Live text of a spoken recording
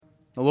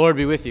The Lord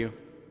be with you.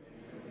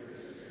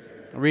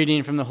 A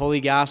reading from the Holy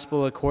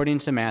Gospel according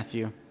to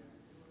Matthew.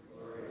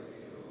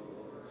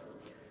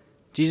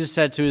 Jesus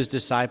said to his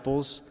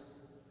disciples,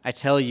 "I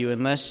tell you,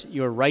 unless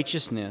your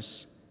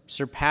righteousness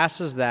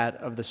surpasses that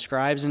of the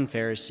scribes and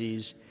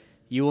Pharisees,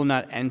 you will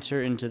not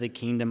enter into the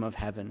kingdom of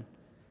heaven.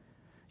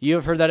 You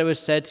have heard that it was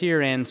said to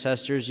your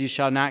ancestors, 'You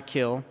shall not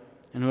kill,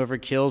 and whoever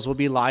kills will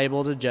be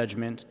liable to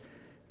judgment.'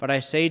 But I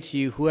say to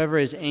you, whoever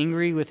is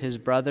angry with his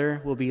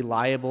brother will be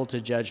liable to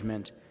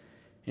judgment.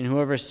 And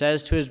whoever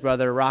says to his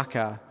brother,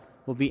 'Raca,'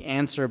 will be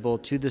answerable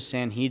to the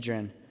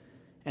Sanhedrin.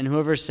 And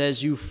whoever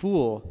says, 'You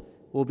fool,'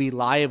 will be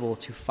liable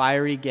to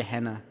fiery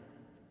Gehenna.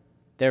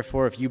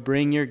 Therefore, if you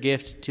bring your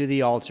gift to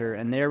the altar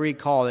and there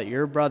recall that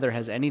your brother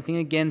has anything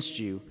against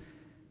you,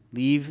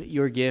 leave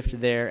your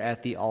gift there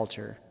at the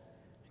altar.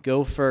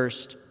 Go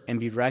first and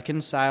be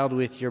reconciled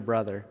with your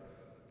brother,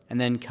 and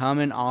then come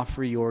and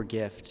offer your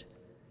gift.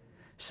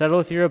 Settle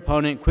with your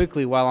opponent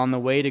quickly while on the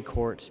way to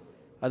court.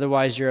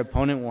 Otherwise, your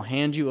opponent will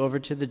hand you over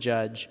to the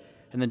judge,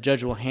 and the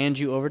judge will hand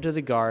you over to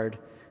the guard,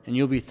 and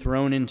you'll be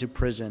thrown into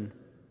prison.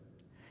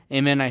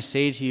 Amen, I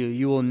say to you,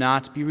 you will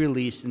not be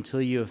released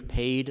until you have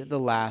paid the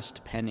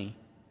last penny."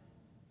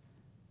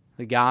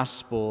 The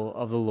Gospel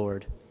of the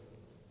Lord.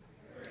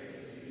 Praise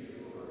to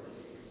you, Lord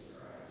Jesus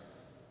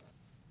Christ.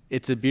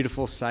 It's a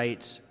beautiful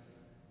sight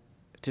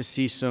to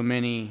see so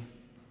many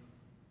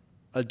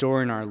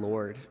adoring our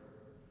Lord,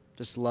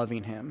 just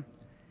loving him.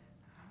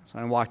 So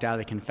I walked out of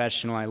the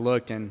confessional, I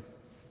looked, and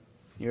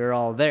you're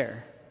all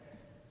there,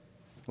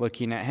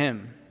 looking at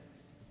him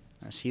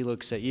as he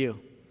looks at you.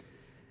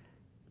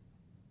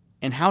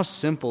 And how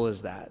simple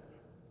is that?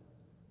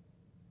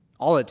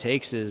 All it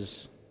takes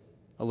is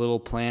a little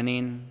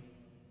planning,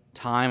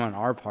 time on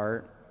our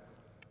part,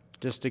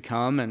 just to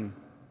come and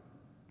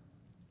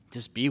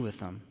just be with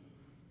them.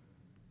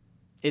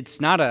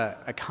 It's not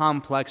a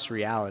complex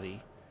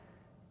reality,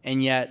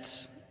 and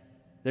yet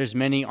there's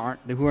many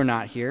who are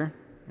not here.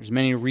 There's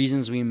many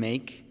reasons we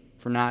make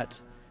for not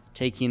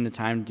taking the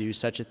time to do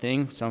such a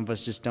thing. Some of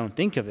us just don't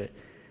think of it.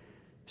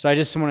 So I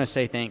just want to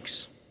say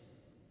thanks.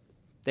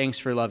 Thanks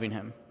for loving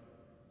him,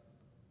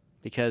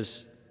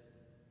 because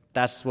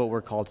that's what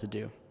we're called to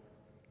do.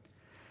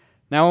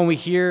 Now, when we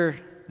hear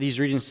these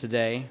readings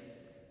today,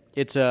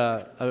 it's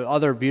a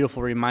other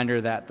beautiful reminder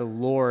that the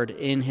Lord,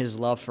 in his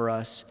love for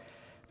us,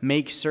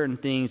 makes certain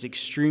things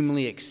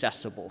extremely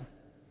accessible.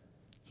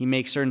 He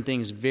makes certain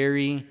things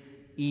very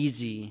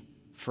easy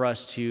for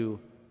us to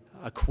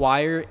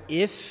acquire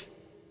if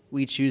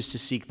we choose to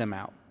seek them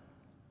out.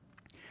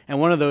 And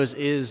one of those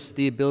is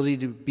the ability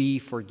to be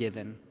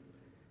forgiven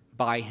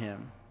by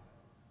him,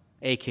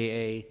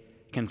 aka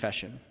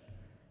confession.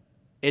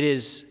 It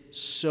is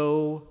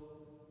so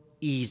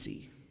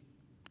easy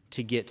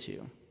to get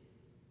to,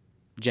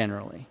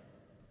 generally.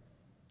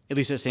 At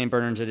least at St.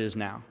 Bernard's it is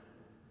now.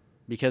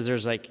 Because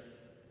there's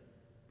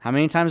how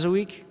many times a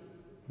week?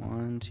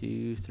 1,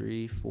 2,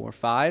 3, 4,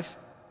 5.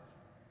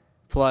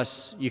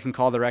 Plus, you can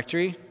call the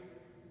rectory,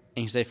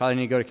 and you say, "Father, I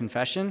need to go to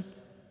confession." And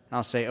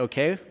I'll say,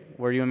 "Okay,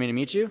 where do you want me to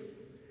meet you?"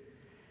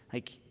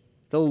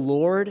 The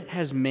Lord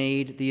has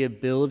made the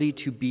ability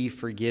to be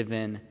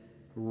forgiven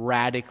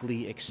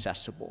radically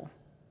accessible.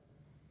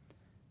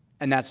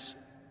 And that's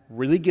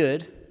really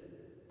good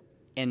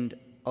and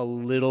a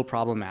little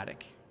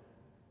problematic.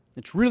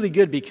 It's really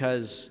good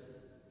because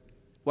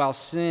while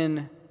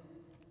sin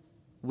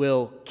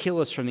will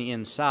kill us from the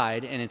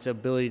inside and its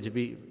ability to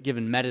be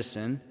given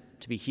medicine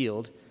to be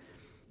healed,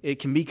 it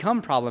can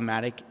become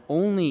problematic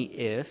only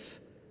if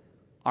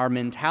our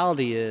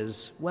mentality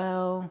is,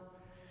 well,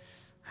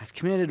 I've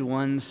committed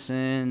one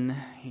sin,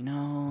 I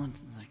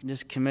can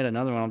just commit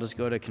another one, I'll just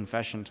go to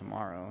confession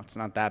tomorrow. It's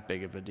not that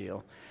big of a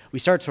deal. We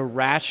start to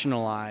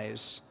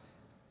rationalize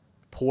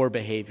poor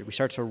behavior. We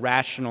start to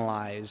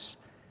rationalize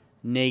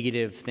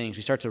negative things.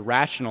 We start to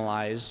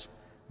rationalize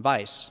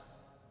vice.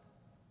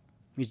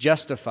 We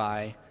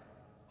justify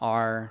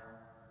our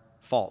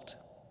fault.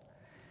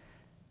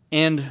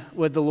 And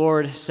what the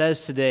Lord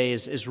says today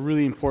is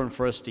really important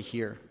for us to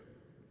hear.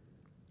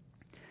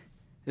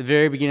 At the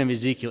very beginning of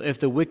Ezekiel, "If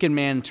the wicked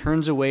man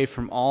turns away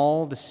from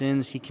all the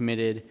sins he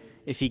committed,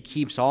 if he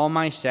keeps all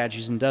my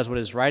statutes and does what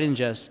is right and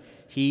just,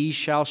 he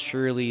shall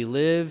surely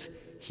live,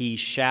 he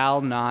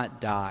shall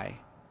not die."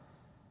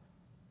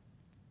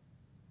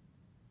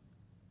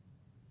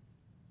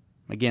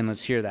 Again,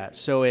 let's hear that.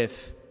 So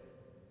if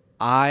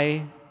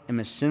I am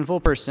a sinful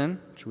person,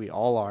 which we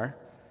all are,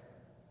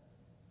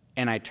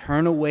 and I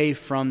turn away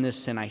from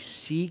this sin, I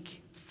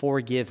seek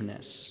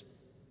forgiveness,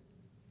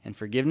 and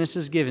forgiveness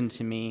is given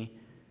to me,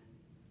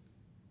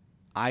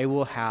 I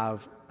will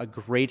have a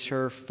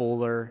greater,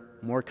 fuller,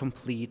 more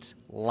complete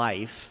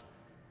life,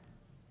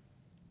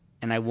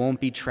 and I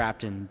won't be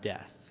trapped in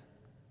death.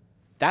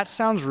 That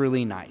sounds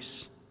really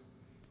nice.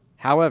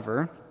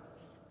 However,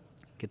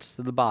 gets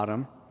to the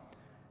bottom,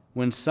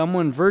 when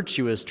someone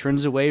virtuous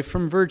turns away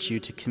from virtue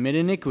to commit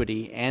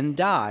iniquity and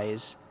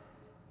dies,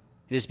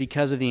 it is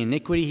because of the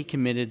iniquity he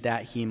committed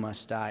that he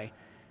must die.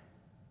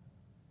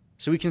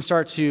 So we can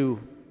start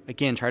to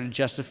again, try to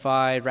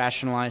justify,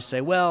 rationalize,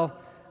 say, well,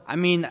 I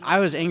mean, I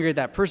was angry at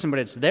that person, but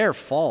it's their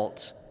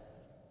fault.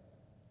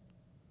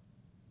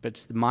 But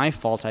it's my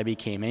fault I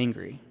became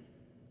angry.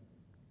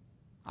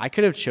 I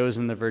could have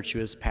chosen the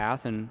virtuous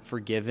path and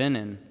forgiven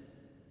and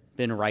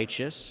been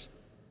righteous,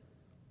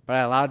 but I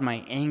allowed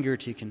my anger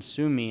to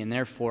consume me, and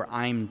therefore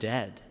I'm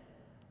dead.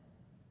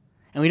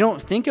 And we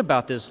don't think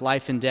about this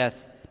life and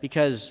death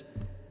because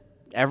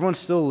everyone's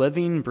still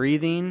living,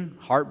 breathing,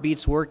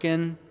 heartbeats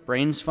working,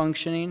 brains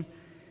functioning,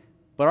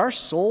 but our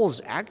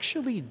souls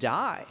actually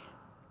die.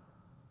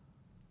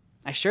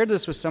 I shared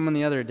this with someone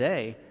the other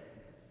day.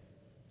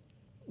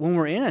 When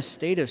we're in a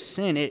state of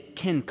sin, it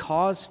can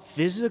cause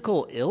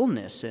physical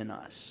illness in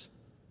us.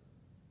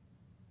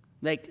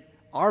 Like,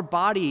 our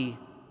body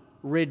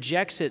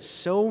rejects it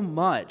so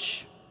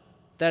much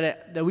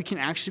that we can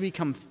actually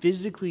become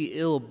physically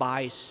ill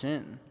by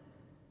sin.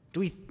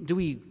 Do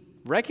we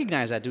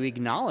recognize that? Do we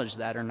acknowledge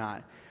that or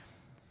not?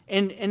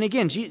 And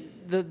again,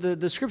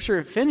 the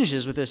scripture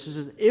finishes with this. It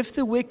says, if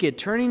the wicked,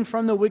 turning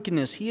from the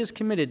wickedness he has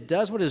committed,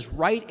 does what is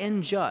right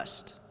and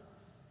just,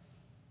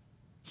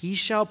 he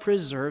shall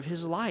preserve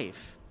his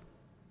life.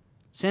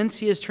 Since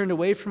he has turned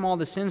away from all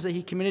the sins that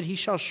he committed, he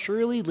shall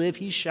surely live,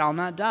 he shall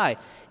not die.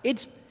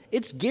 It's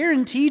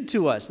guaranteed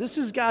to us. This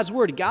is God's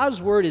word.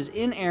 God's word is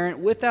inerrant,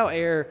 without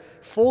error,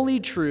 fully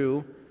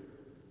true.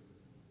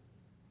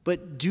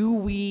 But do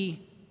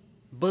we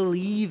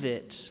believe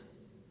it?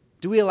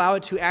 Do we allow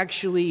it to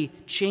actually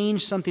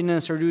change something in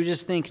us, or do we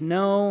just think,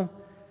 no,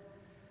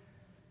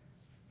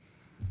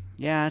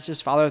 yeah, it's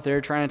just Father out there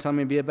trying to tell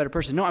me to be a better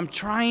person? No, I'm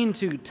trying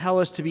to tell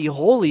us to be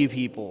holy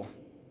people.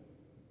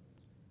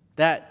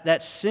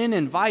 That sin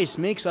and vice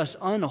makes us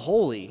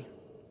unholy.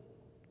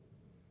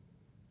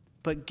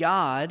 But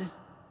God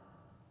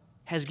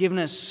has given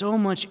us so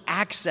much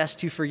access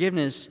to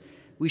forgiveness,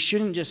 we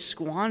shouldn't just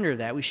squander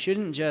that. We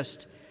shouldn't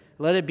just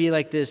let it be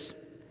like this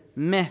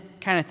meh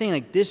kind of thing.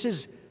 Like, this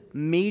is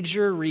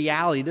major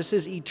reality. This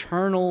is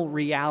eternal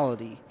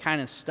reality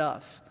kind of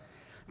stuff.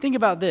 Think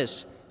about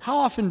this. How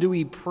often do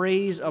we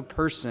praise a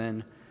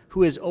person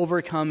who has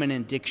overcome an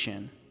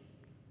addiction?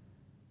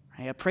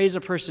 Right? Praise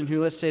a person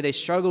who, let's say, they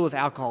struggled with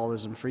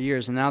alcoholism for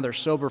years and now they're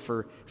sober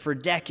for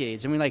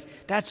decades. And we're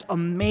like, that's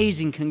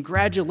amazing.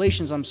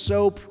 Congratulations. I'm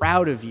so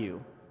proud of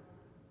you.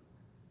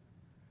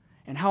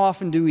 And how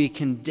often do we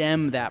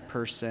condemn that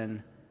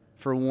person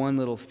for one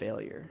little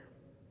failure?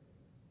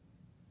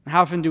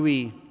 How often do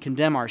we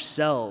condemn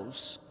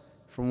ourselves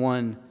for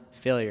one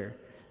failure?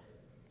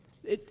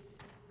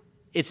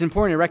 It's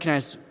important to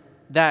recognize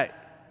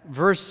that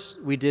verse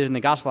we did in the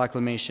gospel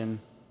acclamation.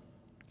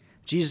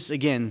 Jesus,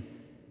 again,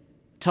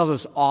 tells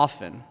us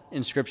often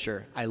in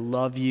Scripture, I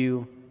love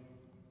you,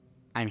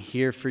 I'm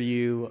here for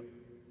you,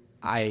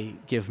 I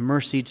give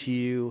mercy to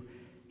you.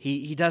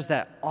 He does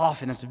that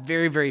often. It's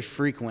very, very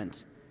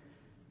frequent.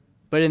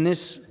 But in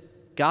this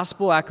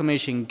gospel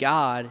acclamation,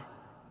 God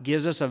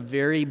gives us a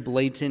very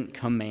blatant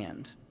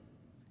command.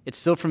 It's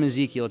still from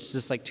Ezekiel. It's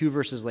just like 2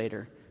 verses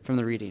later from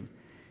the reading.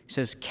 He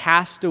says,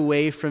 cast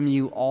away from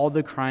you all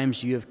the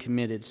crimes you have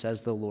committed,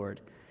 says the Lord,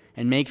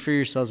 and make for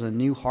yourselves a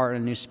new heart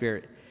and a new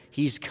spirit.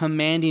 He's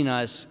commanding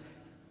us,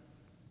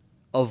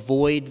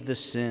 avoid the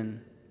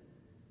sin,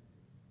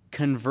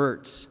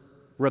 convert,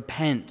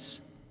 repent,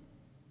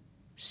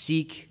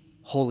 seek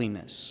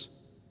holiness.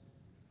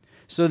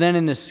 So then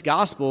in this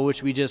gospel,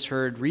 which we just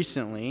heard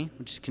recently,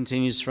 which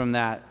continues from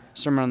that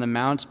Sermon on the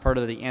Mount, part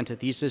of the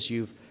antithesis,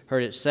 you've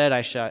heard it said,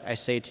 I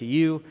say to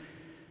you,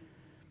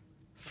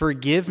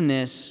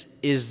 forgiveness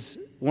is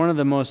one of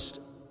the most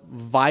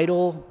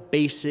vital,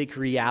 basic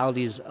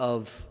realities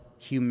of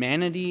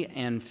humanity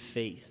and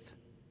faith,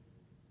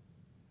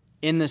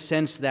 in the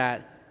sense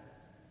that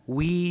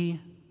we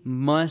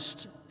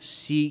must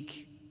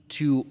seek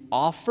to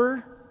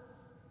offer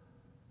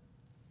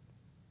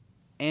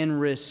and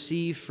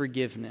receive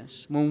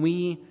forgiveness. When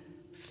we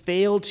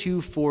fail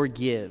to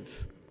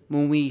forgive,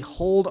 when we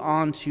hold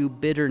on to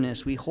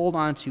bitterness, we hold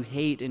on to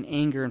hate and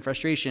anger and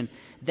frustration,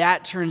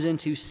 that turns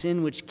into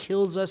sin which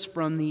kills us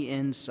from the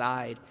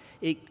inside.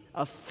 It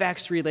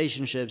affects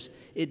relationships.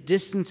 It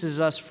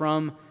distances us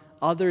from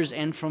others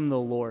and from the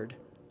Lord.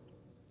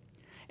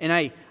 And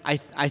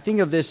I think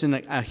of this in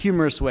a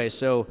humorous way.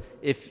 So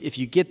if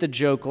you get the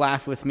joke,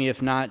 laugh with me.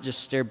 If not, just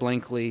stare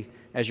blankly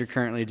as you're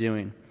currently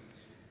doing.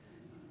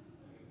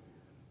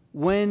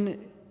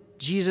 When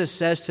Jesus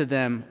says to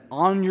them,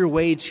 on your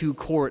way to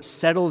court,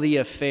 settle the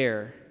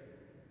affair,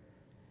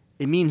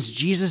 it means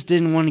Jesus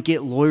didn't want to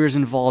get lawyers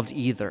involved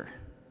either.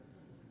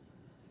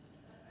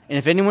 And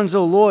if anyone's a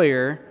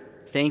lawyer,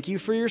 thank you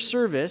for your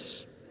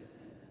service.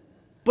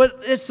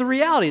 But it's the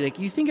reality. Like,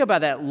 you think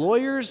about that.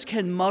 Lawyers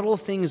can muddle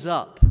things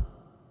up.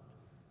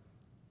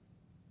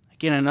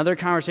 Again, another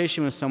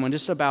conversation with someone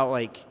just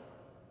about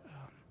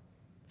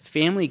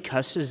family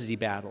custody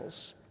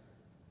battles.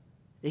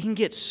 They can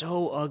get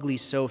so ugly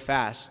so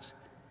fast.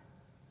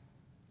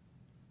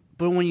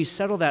 But when you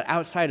settle that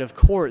outside of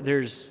court,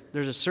 there's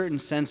a certain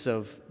sense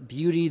of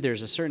beauty.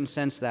 There's a certain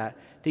sense that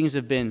things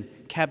have been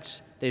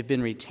kept, they've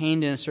been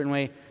retained in a certain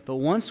way. But But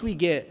once we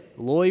get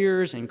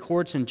lawyers and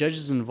courts and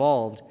judges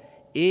involved,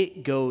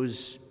 it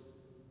goes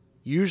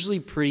usually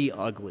pretty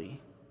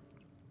ugly.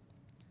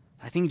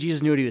 I think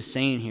Jesus knew what he was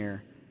saying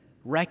here.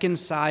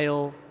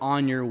 Reconcile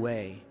on your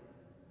way.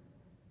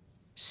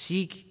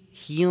 Seek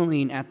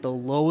healing at the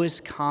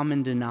lowest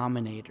common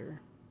denominator.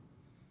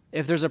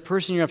 If there's a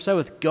person you're upset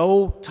with,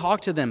 go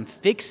talk to them.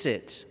 Fix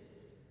it.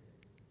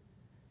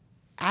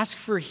 Ask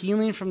for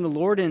healing from the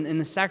Lord in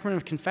the sacrament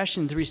of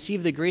confession to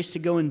receive the grace to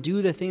go and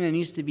do the thing that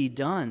needs to be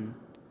done.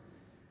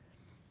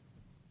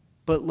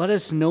 But let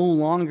us no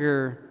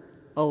longer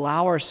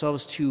allow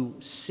ourselves to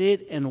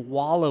sit and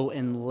wallow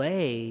and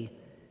lay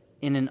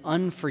in an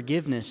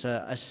unforgiveness,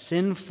 a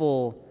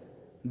sinful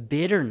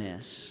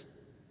bitterness.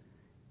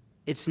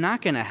 It's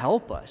not going to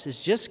help us.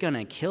 It's just going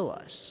to kill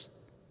us.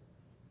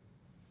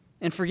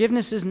 And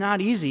forgiveness is not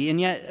easy, and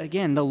yet,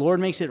 again, the Lord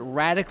makes it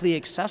radically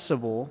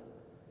accessible.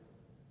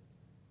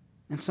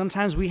 And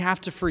sometimes we have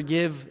to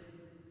forgive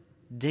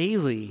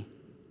daily,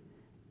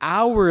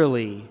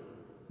 hourly,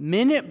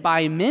 minute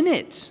by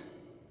minute.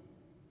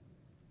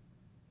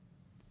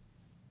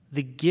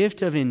 The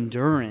gift of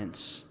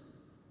endurance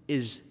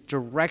is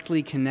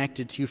directly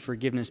connected to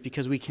forgiveness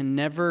because we can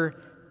never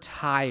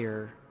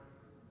tire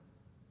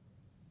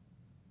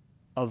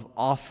of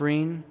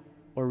offering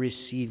or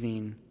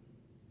receiving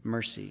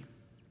mercy.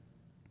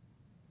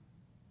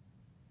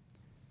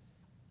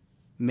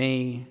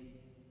 May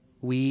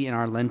we in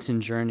our Lenten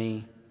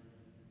journey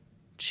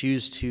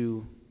choose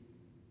to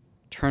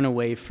turn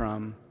away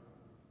from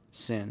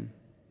sin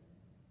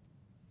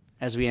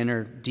as we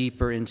enter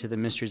deeper into the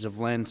mysteries of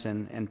Lent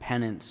and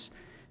penance,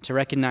 to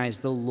recognize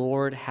the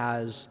Lord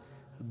has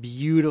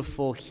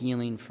beautiful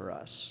healing for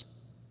us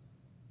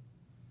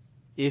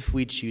if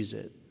we choose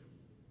it.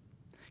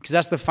 Because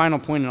that's the final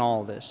point in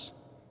all of this.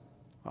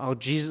 Oh,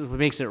 Jesus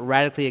makes it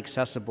radically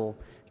accessible.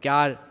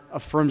 God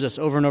affirms us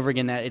over and over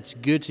again that it's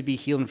good to be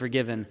healed and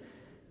forgiven.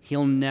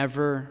 He'll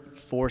never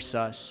force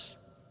us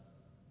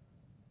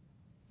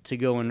to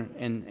go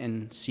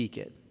and seek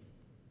it.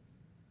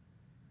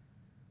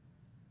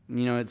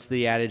 You know, it's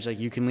the adage,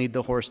 like, you can lead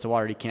the horse to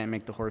water, you can't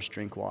make the horse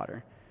drink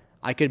water.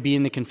 I could be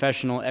in the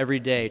confessional every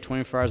day,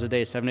 24 hours a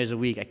day, 7 days a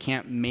week. I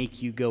can't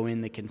make you go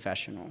in the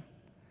confessional.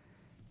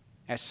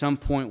 At some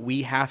point,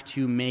 we have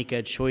to make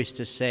a choice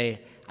to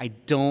say, I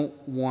don't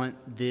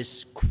want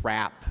this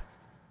crap.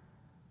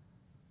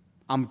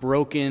 I'm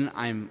broken,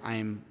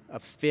 I'm a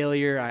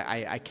failure,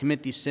 I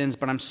commit these sins,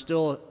 but I'm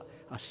still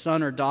a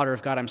son or daughter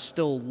of God. I'm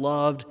still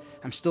loved,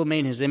 I'm still made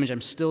in his image, I'm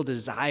still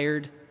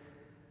desired.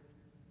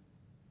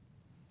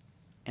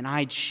 And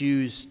I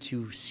choose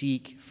to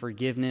seek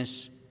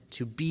forgiveness,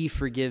 to be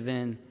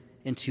forgiven,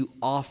 and to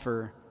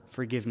offer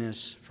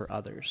forgiveness for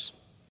others.